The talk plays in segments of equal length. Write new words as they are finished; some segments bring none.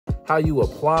how you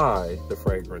apply the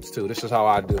fragrance too. This is how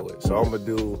I do it. So I'm gonna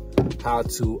do how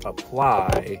to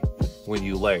apply when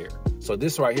you layer. So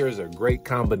this right here is a great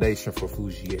combination for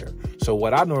Fougere. So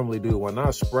what I normally do when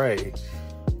I spray,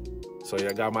 so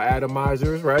I got my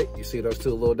atomizers, right? You see those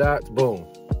two little dots, boom.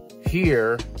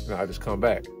 Here, and I just come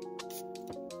back.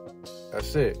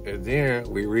 That's it. And then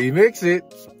we remix it,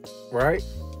 right?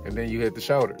 And then you hit the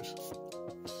shoulders.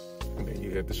 And then you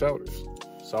hit the shoulders.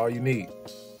 That's all you need.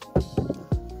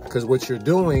 Because what you're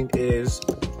doing is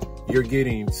you're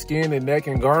getting skin and neck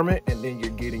and garment, and then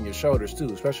you're getting your shoulders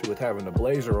too, especially with having the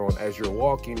blazer on. As you're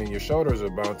walking and your shoulders are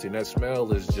bouncing, that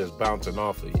smell is just bouncing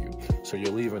off of you. So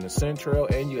you're leaving a scent trail,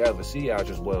 and you have a sillage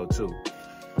as well too.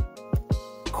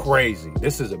 Crazy.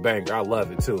 This is a banger. I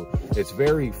love it too. It's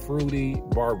very fruity,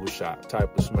 barbershop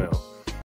type of smell.